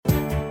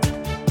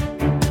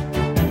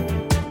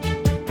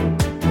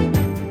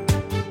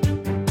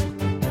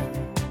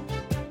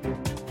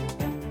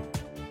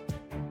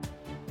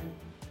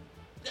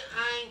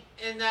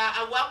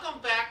and welcome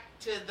back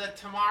to the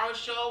Tomorrow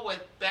Show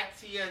with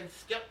Betsy and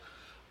Skip.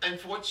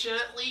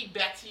 Unfortunately,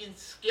 Betsy and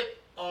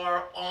Skip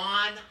are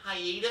on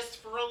hiatus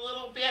for a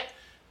little bit.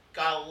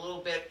 Got a little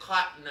bit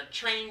caught in a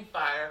train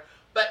fire,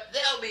 but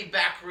they'll be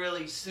back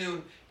really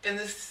soon. In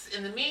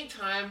the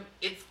meantime,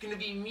 it's going to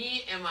be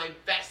me and my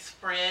best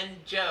friend,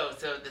 Joe.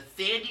 So, the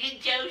Sandy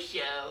and Joe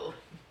Show.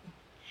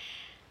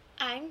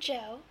 I'm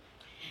Joe,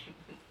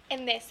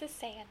 and this is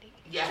Sandy.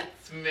 Yeah,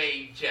 it's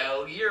me,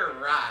 Joe. You're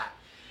right.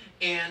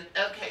 And,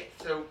 okay,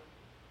 so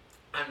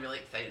I'm really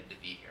excited to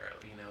be here.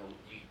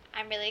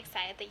 I'm really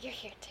excited that you're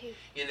here, too.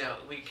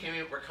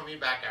 We're coming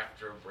back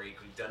after a break.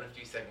 We've done a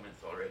few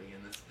segments already,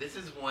 and this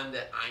is one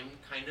that I'm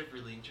kind of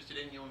really interested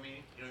in. You know what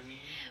I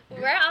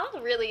mean? We're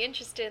all really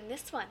interested in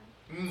this one,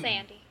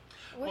 Sandy.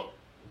 Well,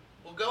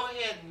 go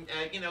ahead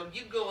and,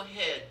 you go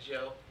ahead,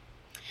 Joe.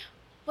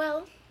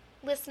 Well,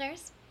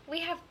 listeners,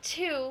 we have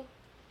two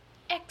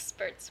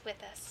experts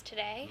with us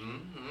today.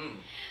 Mm-hmm.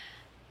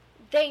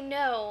 They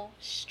know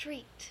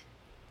street.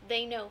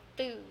 They know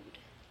food.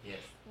 Yes.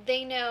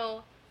 They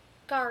know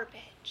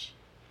garbage.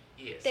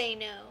 Yes. They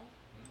know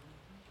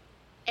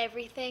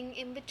everything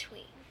in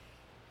between.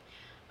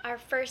 Our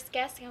first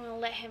guest, I'm going to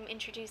let him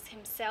introduce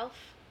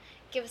himself,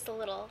 give us a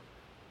little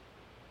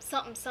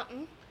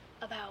something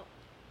about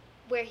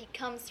where he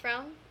comes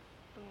from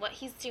and what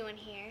he's doing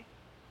here.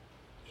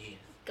 Yes.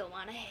 Go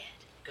on ahead.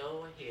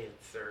 Go ahead,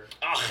 sir.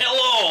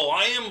 Hello,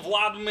 I am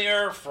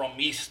Vladimir from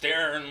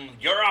Eastern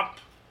Europe.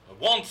 I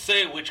won't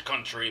say which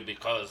country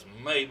because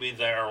maybe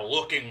they're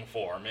looking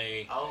for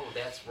me. Oh,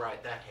 that's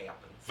right. That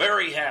happens.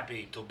 Very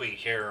happy to be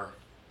here.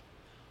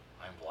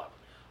 I'm Vladimir.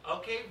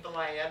 Okay,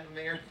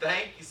 Vladimir.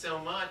 Thank you so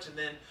much. And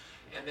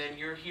then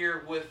you're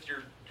here with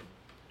your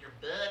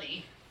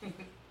buddy.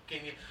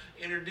 Can you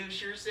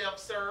introduce yourself,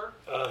 sir?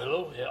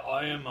 Hello. Yeah,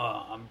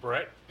 I'm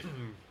Brett.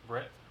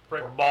 Brett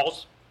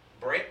Balls.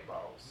 Brett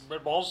Balls.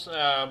 Brett Balls.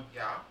 Yeah.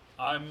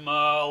 I'm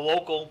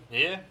local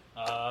here.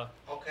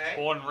 Okay.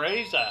 Born and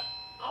raised.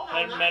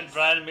 How nice. Met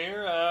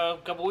Vladimir a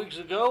couple weeks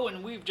ago,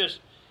 and we've just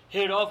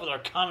hit off with our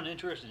common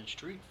interest in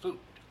street food.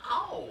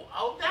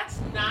 Oh, that's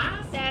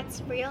nice.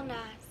 That's real nice.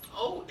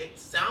 Oh, it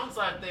sounds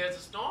like there's a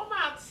storm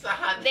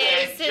outside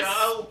There's there,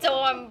 Joe. a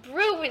storm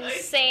brewing,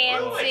 It's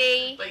Sandy.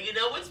 brewing. But you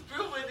know what's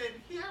brewing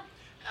in here?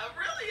 A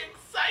really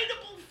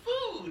excitable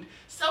food.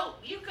 So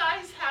you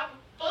guys have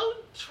a food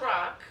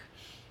truck.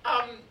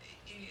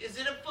 Is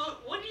it a food?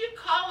 What do you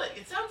call it?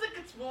 It sounds like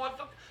it's more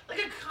of like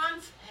a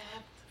concept.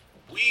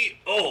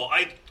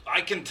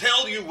 I can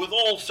tell you with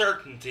all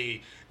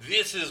certainty,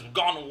 this has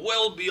gone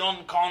well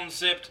beyond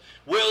concept,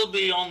 well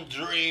beyond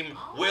dream,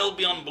 well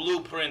beyond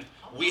blueprint.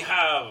 We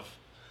have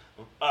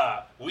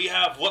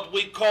what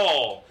we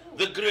call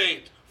the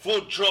great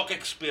food truck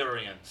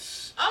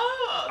experience.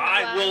 Oh,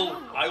 I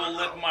will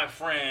let my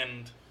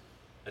friend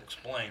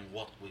explain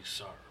what we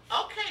serve.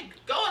 Okay,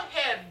 go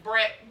ahead,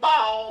 Brett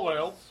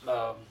Balls.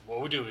 Well,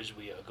 what we do is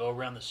we go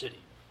around the city,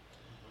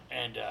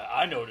 and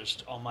I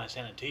noticed on my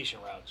sanitation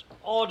routes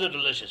all the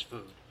delicious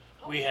food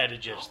we had to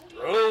just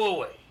throw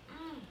away.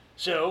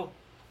 So,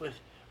 with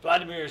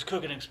Vladimir's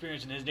cooking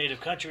experience in his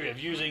native country of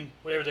using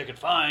whatever they could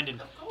find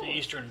in the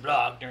Eastern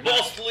Bloc, they're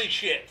Mostly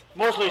shit.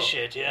 Mostly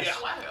shit, yes. Yeah.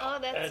 Oh,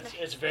 that's nice.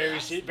 It's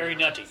very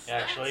nutty,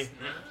 actually.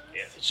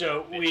 Yeah.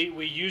 So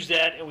we use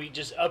that and we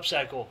just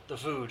upcycle the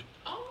food.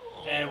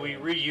 And we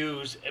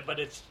reuse, but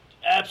it's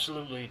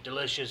absolutely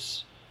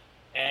delicious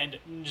and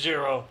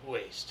zero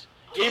waste.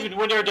 Even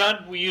when they're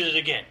done, we use it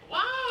again.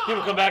 Wow.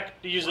 People come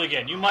back to use it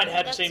again. You might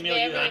have the same meal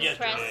you had That's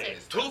very yesterday.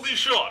 impressive. To be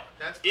sure,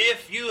 That's-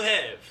 if you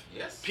have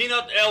Yes.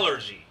 peanut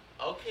allergy,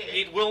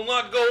 Okay. it will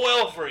not go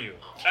well for you,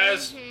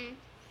 as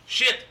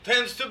shit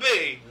tends to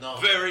be No.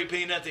 very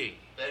peanutty.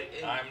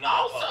 I'm not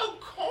also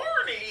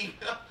corny.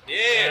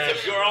 Yes,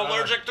 if you're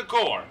allergic to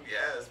corn,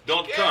 Yes. be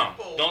don't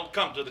careful.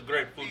 come to the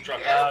Great Food Be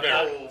Truck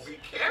careful. Experience.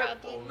 Be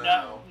careful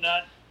now.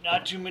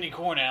 Not too many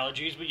corn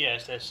allergies, but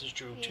yes, this is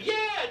true too. Yeah,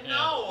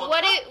 no.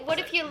 What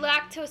if you're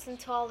lactose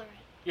intolerant?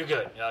 You're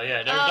good. Oh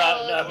yeah, there's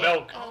Oh, not okay.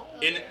 milk. Oh,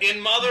 In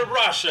Mother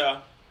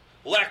Russia,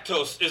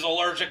 lactose is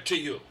allergic to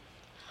you.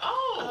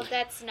 Oh,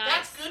 that's nice.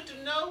 That's good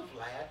to know,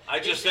 Vlad. I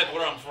just said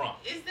where I'm from.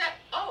 Is that?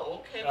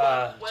 Oh, okay.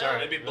 Sorry.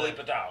 Maybe bleep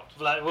it out.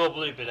 We'll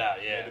bleep it out.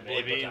 Yeah,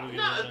 Maybe bleep it out. we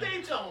No, can-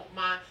 they don't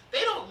mind.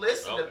 They don't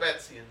listen to Okay.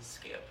 Betsy and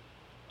Skip.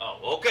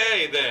 Oh,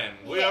 okay then.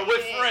 We are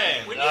with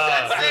friends. When you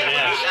got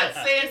yeah.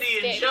 Sandy and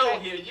Stay Joe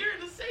friends. here, you're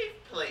in a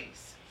safe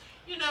place.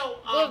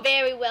 We're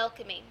very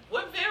welcoming.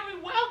 We're very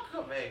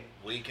welcoming.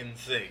 We can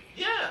see.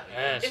 Yeah.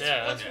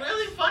 Yes, What's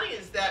really funny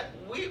is that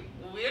we're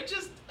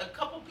just a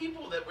couple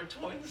people that were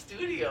touring the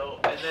studio,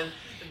 and then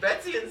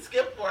Betsy and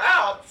Skip were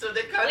out, so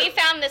they kind We of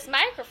found this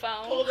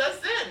microphone. pulled us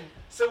in.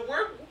 So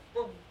we're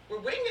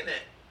winging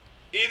it.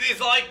 It is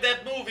like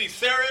that movie,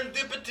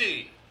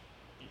 Serendipity.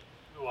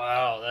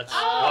 Wow, that's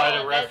Oh, quite a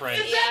that's- reference.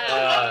 Is that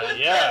the one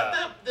with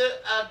Yeah.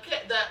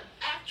 the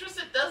actress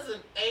that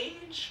doesn't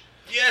age?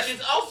 Yes,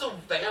 She's also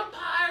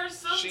vampires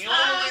sometimes. she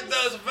only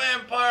does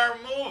vampire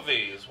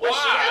movies. Was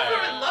she ever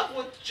Why? in love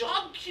with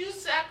John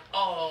Cusack?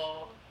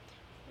 Oh.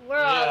 We're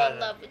all in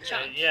love with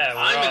John. Yeah,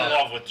 I'm in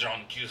love with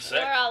John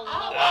Cusack. We're all in Oh,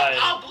 love.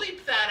 I'll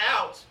bleep that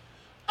out.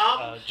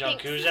 John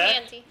Thanks, Cusack?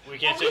 Sandy. We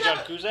can't Well, say we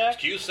John Cusack?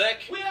 Cusack?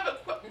 We have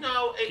a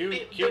no.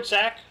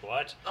 Cusack?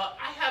 What?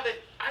 I have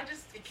it.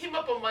 It came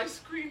up on my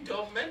screen.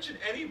 Don't mention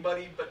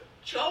anybody but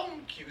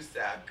Joan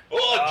Cusack.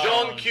 Oh,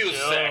 John Oh,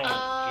 Cusack.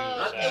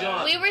 Not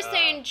John. We were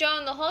saying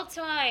Joan the whole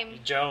time.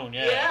 Joan,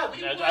 yeah. Yeah,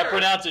 we I were.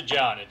 pronounce it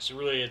John. It's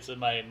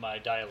my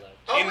dialect.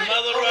 In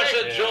Mother Russia,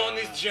 wait. John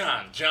is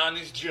John. John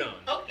is John.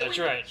 Oh, That's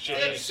wait, right.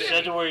 Sandy,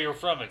 Said to where you're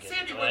from again.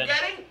 Sandy, Go we're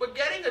ahead.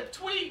 getting a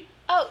tweet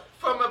Oh,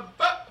 from a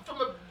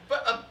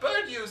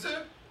bird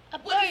user. a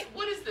What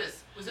bird. is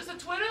this? Was this a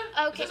Twitter?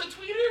 Okay. Is this a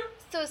tweeter?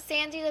 So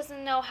Sandy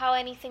doesn't know how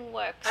anything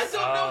works. I don't know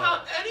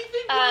how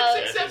anything Oh.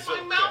 works except That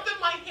my is mouth okay. and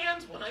my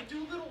hands when I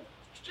do little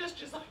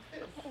gestures like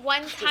this.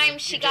 One time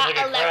she just got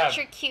like a crab.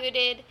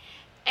 electrocuted,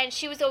 and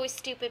she was always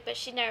stupid, but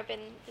she'd never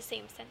been the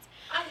same since.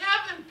 I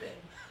haven't been.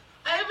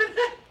 I haven't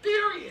had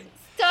period.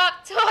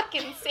 Stop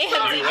talking, Sorry, You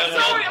Sandy. I'm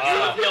have sorry, not, I'm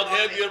you have sorry. not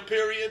had your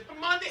period?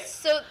 I'm on it.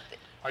 So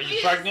Are you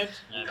Yes. pregnant?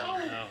 No. No.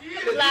 yes. You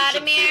should see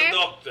Vladimir? a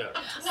doctor.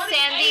 I'm 28.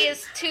 Sandy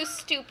is too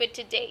stupid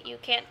to date. You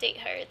can't date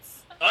her. It's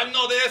I'm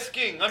not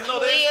asking. I'm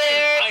not Clear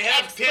asking. I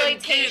have 10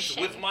 kids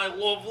exploitation. with my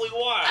lovely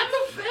wife.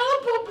 I'm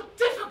available but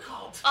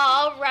difficult.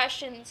 all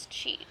Russians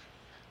cheat.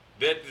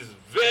 That is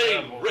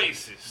very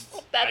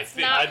racist. That's I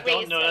think. not I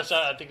don't know. racist.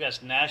 I think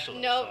that's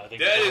nationalist. Nope. I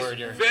think That that's the is word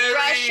you're. very...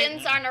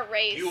 Russians aren't a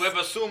race. You have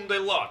assumed a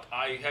lot.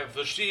 I have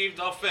received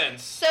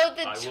offense. So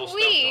the I will stop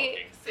tweet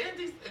talking.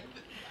 Sandy's.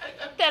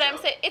 that I'm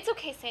saying, it's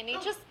okay, Sandy.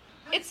 Just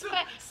it's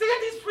fine.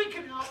 Sandy's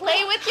freaking out.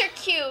 Play with your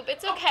cube.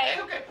 It's okay.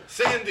 Okay.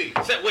 Sandy,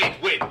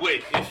 wait.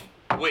 Wait.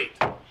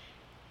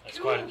 That's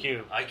quite a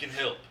cube. I can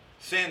help.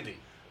 Sandy,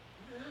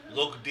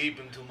 look deep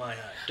into my eyes.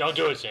 Don't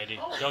do it, Sandy.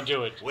 Don't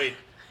do it. Wait,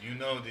 you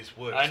know this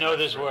works. I know my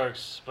this friend.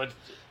 works, but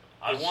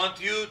I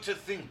want you to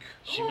think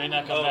she may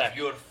not come of back.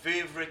 your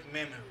favorite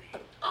memory.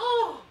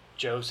 Oh,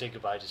 Joe, say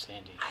goodbye to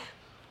Sandy.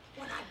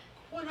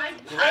 when I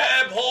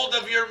Grab hold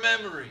of your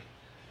memory.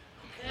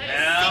 Okay.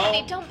 Now,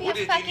 Sandy, don't be put a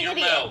it in fucking your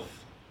idiot.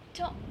 mouth.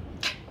 Don't.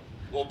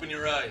 Open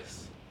your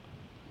eyes.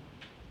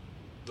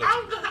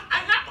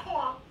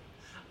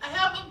 I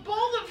have a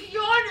bowl of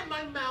yarn in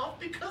my mouth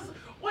because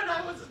when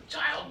I was a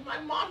child, my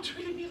mom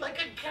treated me like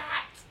a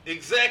cat.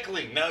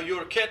 Exactly. Now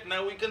you're a cat.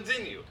 Now we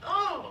continue.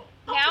 Oh.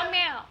 Okay. Meow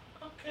meow.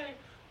 Okay.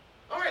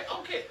 All right.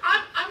 Okay.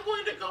 I'm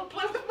going to go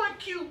play with my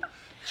cube,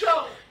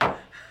 Joe. What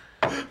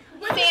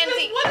is Sandy.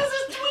 this? What is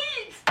this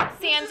tweet?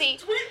 Sandy.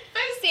 This tweet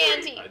face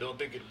Sandy. I don't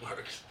think it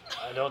works.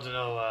 I don't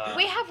know.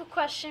 We have a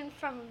question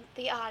from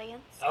the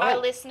audience, Oh. our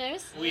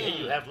listeners.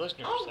 You have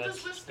listeners. Oh,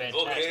 That's this listener.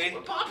 fantastic. Okay.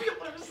 We're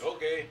populars.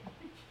 Okay.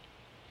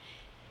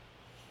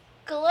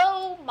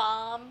 Glow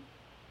Mom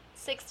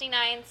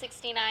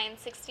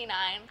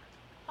 696969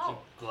 Oh,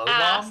 Glow bomb?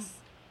 asks,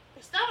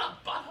 is that a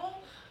butthole?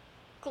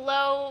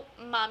 Glow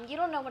Mom, you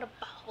don't know what a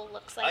butthole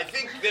looks like. I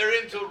think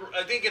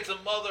it's a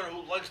mother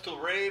who likes to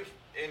rave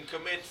and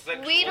commit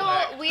sexual we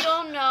acts.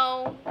 don't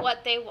know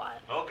what they want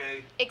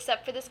Okay.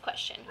 except for this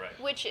question, Right.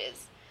 which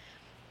is,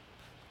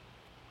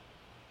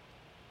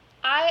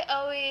 I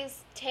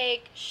always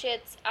take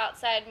shits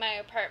outside my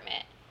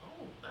apartment.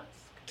 Oh,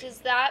 that's. Does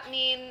that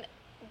mean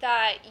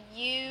that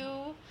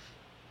you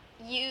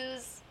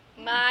use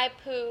my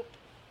poop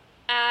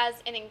as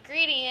an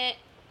ingredient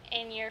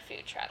in your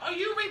food truck? Are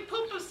you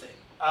repoopusing?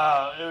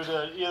 It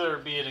would either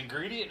be an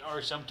ingredient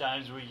or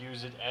sometimes we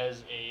use it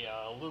as a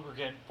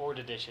lubricant for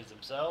the dishes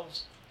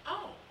themselves.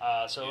 Oh.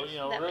 So,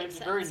 That very, makes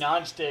very sense.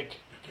 non-stick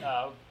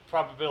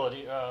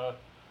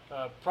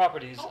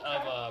properties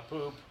Okay. of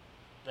poop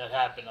that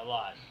happen a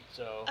lot.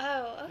 So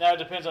Oh, okay. now it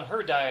depends on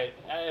her diet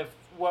if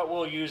what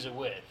we'll use it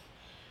with.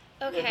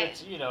 If Okay.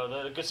 it's,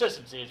 the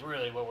consistency is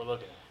really what we're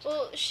looking at.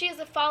 Well, she has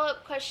a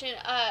follow-up question.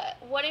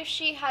 What if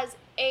she has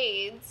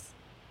AIDS?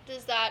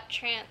 Does that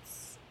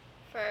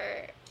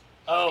transfer?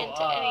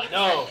 into anything.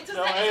 No, It's a-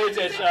 no, it's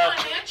a it's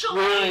financial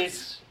really,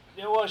 AIDS.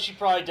 well, she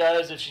probably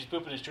does if she's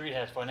pooping in the street,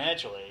 has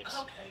financial aids.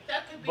 Okay,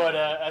 that could be. But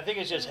I think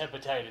it's just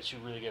hepatitis you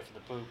really get from the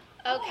poop.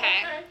 Okay.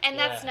 okay. And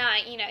that's Yeah.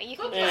 not, you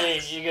can Okay.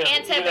 just You get a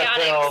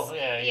antibiotics. pill,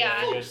 yeah,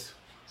 Yeah. you get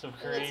some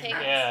cream, take-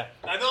 yeah.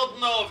 I don't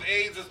know if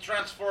AIDS is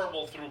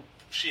transferable through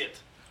shit.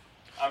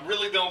 I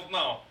really don't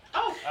know.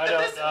 Oh, I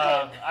this- don't.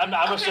 I'm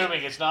okay.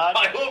 assuming it's not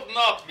I hope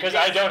not. because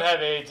I don't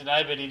have AIDS and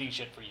I've been eating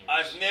shit for years.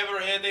 I've never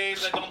had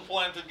AIDS. I don't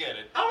plan to get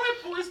it. All right,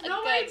 boys,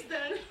 no Good. AIDS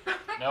then.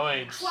 No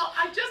AIDS. Well,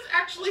 I just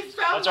actually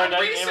found That's our my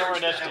name of our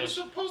research next that I was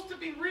dish. supposed to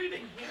be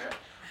reading here.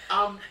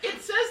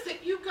 It says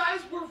that you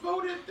guys were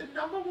voted the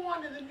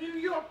 #1 in the New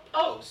York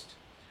Post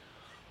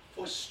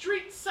for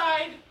street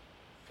side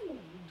food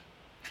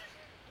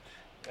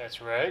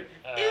That's right.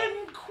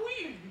 in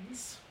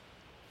Queens,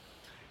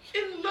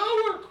 in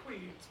Lower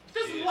Queens.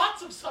 There's Yes.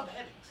 lots of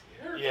subheadings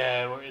here.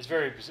 Yeah,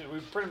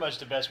 we're pretty much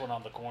the best one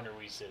on the corner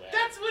we sit at.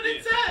 That's what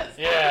it says.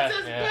 Yeah, It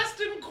says yeah. best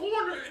in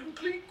corner in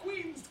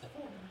Queens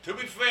corner. To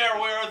be fair,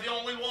 we are the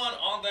only one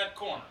on that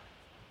corner.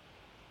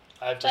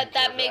 But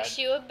that makes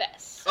you a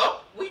best.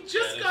 Oh, we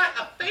just got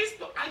a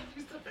Facebook. I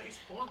used a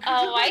Facebook.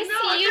 Oh, I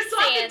No, see you, I'm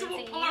talking to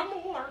Sandy. a par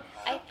more.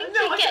 I think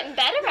No, you're I getting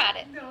better at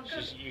it. No,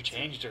 You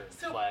changed her,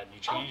 So- Vlad. You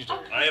changed her.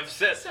 okay. I have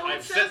set So I've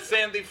it set says-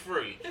 Sandy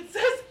free.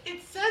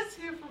 It says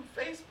here from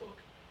Facebook,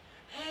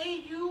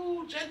 hey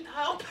you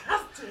Gentile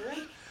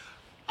bastard,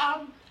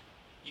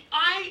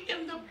 I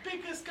am the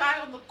biggest guy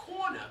on the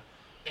corner,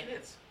 and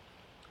it's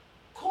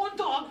Corn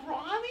Dog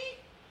Ronnie.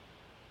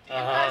 Do you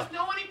guys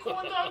know any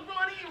Corn Dog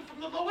Ronnie? You're from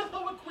the lower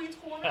Queens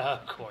corner.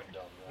 Corn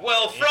dog. Right?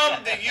 Well,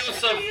 from the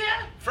use of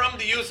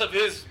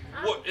Yeah. his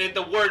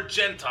the word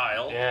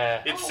Gentile,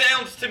 Yeah. it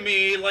sounds to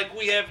me like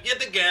we have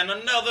yet again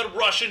another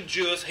Russian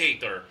Jewish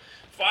hater.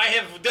 I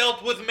have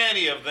dealt with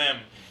many of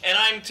them, and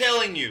I'm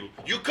telling you,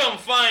 you come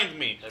find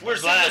me. We're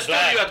in the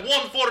studio at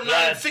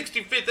 149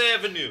 65th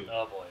Avenue.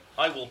 Oh boy.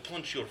 I will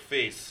punch your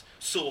face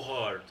so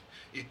hard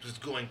it was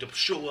going to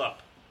show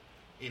up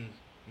in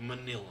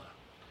Manila,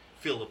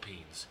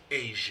 Philippines,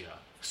 Asia,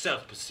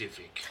 South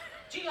Pacific.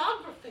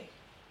 Geography.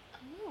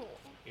 Ooh,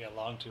 You got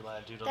longitude,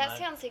 latitude on that that?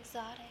 sounds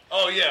exotic.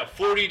 Oh yeah,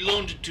 40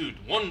 longitude,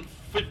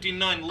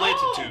 159 Oh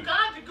latitude.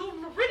 God, the good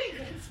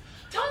meridians.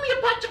 Tell me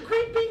about your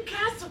green bean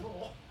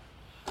casserole.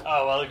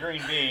 Oh, well, the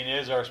green bean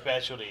is our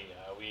specialty.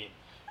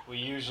 We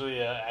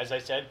usually, as I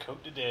said,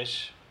 cook the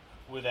dish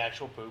with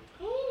actual poop.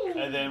 Ooh.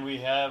 And then we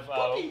have,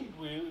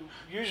 we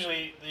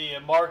usually, the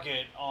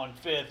market on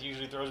 5th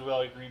usually throws away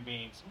all your green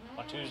beans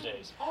on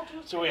Tuesdays. All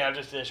Tuesday. So we have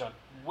this dish on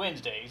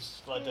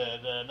Wednesdays, let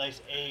the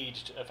nice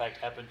aged effect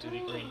happen to the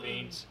green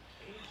beans.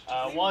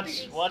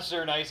 Once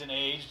they're nice and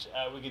aged,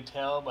 we can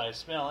tell by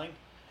smelling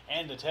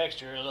and the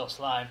texture, a little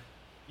slime,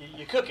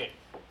 you cook it.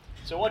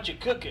 So once you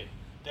cook it,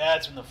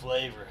 that's when the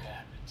flavor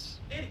happens.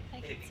 I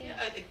can see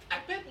I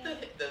bet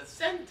the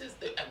scent is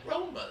the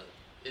aroma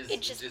is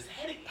It just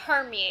heady.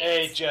 permeates.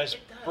 It just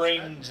It does,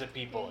 brings the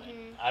people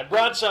in. I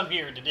brought some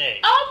here today.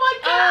 Oh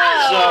my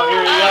God! So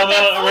here you go.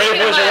 that's Ready for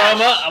too this much.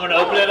 aroma? I'm gonna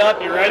open it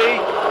up. You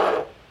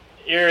ready?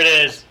 Here it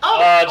is.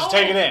 Just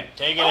take it in.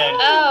 Take it in.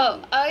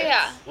 Oh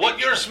yeah. What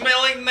you're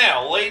smelling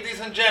now, ladies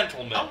and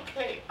gentlemen,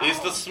 Okay. is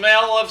the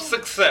smell of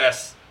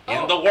success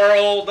in the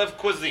world of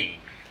cuisine.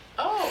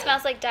 Oh.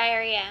 Smells like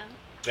diarrhea.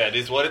 That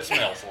is what it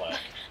smells like.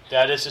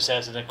 That is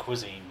success in the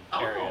cuisine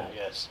area. Oh.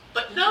 Yes.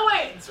 But no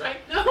eggs, right?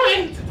 No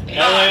eggs.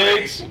 No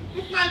eggs.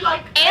 I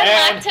like. And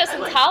And- lactose I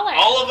like- intolerant.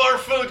 All of our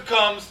food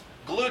comes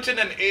gluten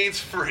and AIDS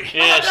free.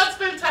 Yes. Oh, that's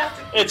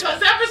fantastic. It's-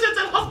 Because ever since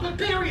I lost my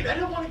period, I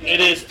don't want to get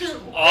It is eggs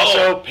too.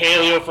 also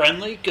paleo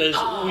friendly because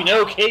we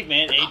know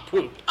caveman ate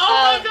poop.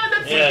 Oh my God,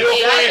 that's Yeah. We, know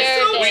They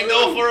sure we did.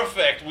 know for a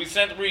fact we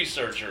sent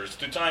researchers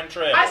to time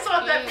travel. I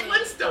saw that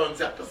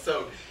Flintstones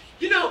episode.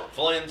 You know.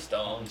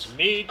 Flintstones.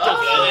 Meet the Oh,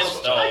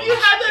 Flintstones. you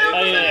had that Oh,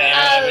 episode.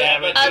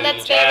 yeah. Oh,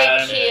 that's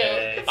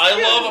very cute. I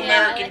love Yeah,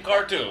 American that's-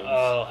 cartoons.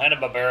 Oh,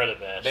 Hanna-Barbera the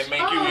best. They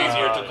make you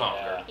easier to Oh,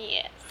 conquer.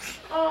 Yes.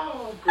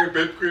 Oh, great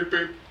babe, great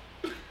babe.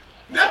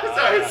 No,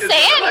 sorry. it's just-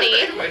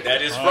 Sandy. Anyway.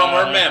 That is from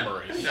our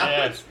memories. No,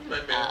 Yeah. it's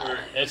my memory.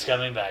 It's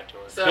coming back to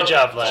her. So, Good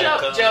job,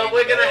 Vlad. Joe,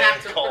 we're gonna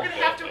have to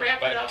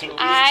wrap it up.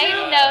 I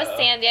Yeah. know,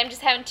 Sandy. I'm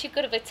just having too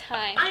good of a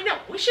time. I know.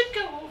 We should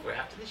go over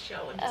after the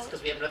show, and just Oh.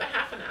 because we have another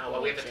half an hour,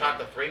 we have to talk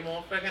to 3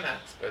 more friggin'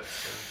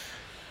 experts.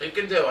 And we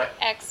can do it.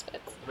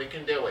 Experts. We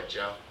can do it,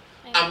 Joe.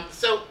 I know.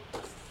 So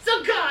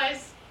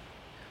guys,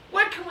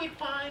 where can we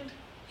find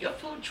your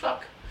food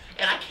truck?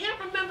 And I can't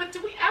remember.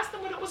 Did we ask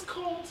them what it was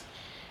called?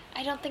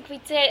 I don't think we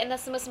did, and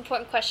that's the most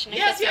important question. I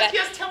Yes, guess yes, we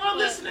got- yes. Tell our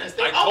Yeah. listeners.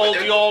 I told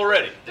you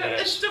already. They're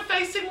Yes.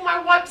 interfacing my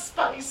white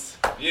spice.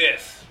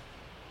 Yes.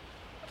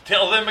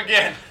 Tell them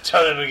again.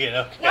 Tell them again.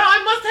 Okay. Well, I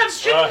must have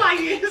shit in my Right.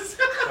 ears.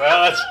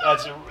 Well,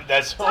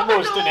 that's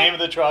almost the Topical. name of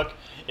the truck.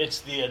 It's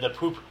the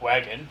poop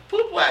wagon.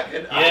 Poop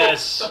wagon.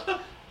 Yes. Oh.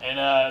 And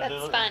That's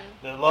the, fun.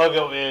 the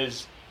logo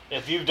is,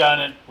 if you've done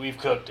it, we've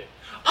cooked it.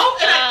 Oh,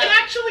 and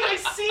actually, I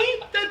see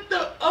that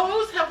the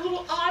O's have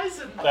little eyes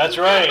in them. That's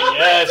right, Oh,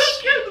 yes. That's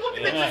so cute. Look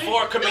at Yeah. me. For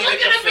You're comedic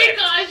looking at me, effect.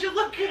 guys. You're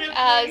looking at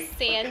Oh, me.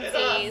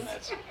 Sandy's.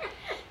 That's,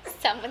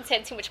 Someone's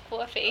had too much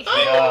coffee.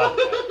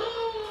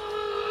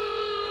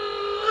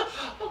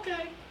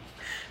 Okay.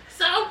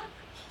 So,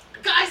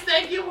 guys,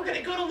 thank you. We're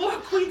gonna go to Laura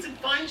Queens and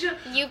find you.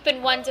 You've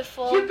been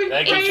wonderful. You've been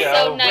Thank you, great. It's Joe.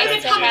 so We're nice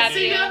gonna to come and have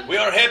see you. ya. We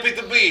are happy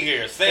to be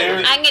here.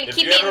 Sandy, I'm gonna if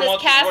keep you eating ever this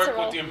want to work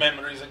casserole. with your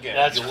memories again,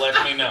 That's- you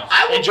let me know.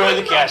 I will Enjoy bring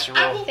the them. casserole.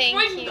 I will Thank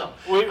bring you. them.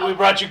 we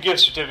brought you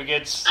gift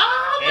certificates.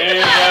 Oh, look There at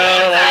you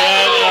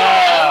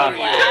that. go.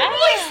 Wow. They're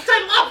moist.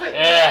 I love it.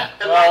 Yeah,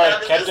 I well,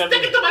 love it it. kept Just them-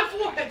 stick it to my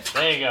forehead.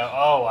 There you go.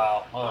 Oh,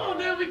 wow. Oh,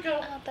 there we go.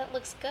 Oh, that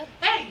looks good.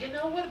 Hey, you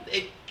know what?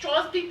 It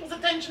draws people's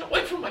attention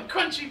away from my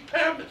crunchy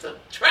pear. It's a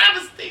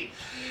travesty.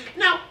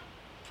 Now,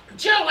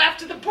 Joe,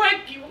 after the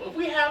break,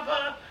 we have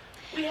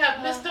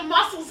Mr.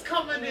 Muscles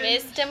coming in.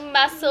 Mr.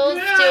 Muscles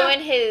Yeah.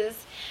 doing his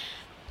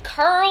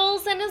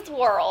curls and his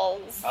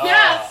whirls.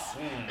 Yes,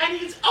 Mm. and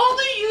he's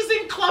only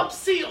using club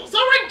seals.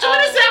 All right, join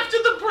us after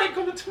the break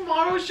on the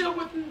Tomorrow Show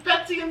with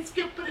Betsy and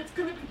Skip, but it's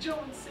gonna be Joe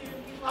and Sandy.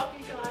 Love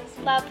you guys.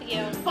 Love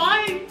you.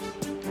 Bye.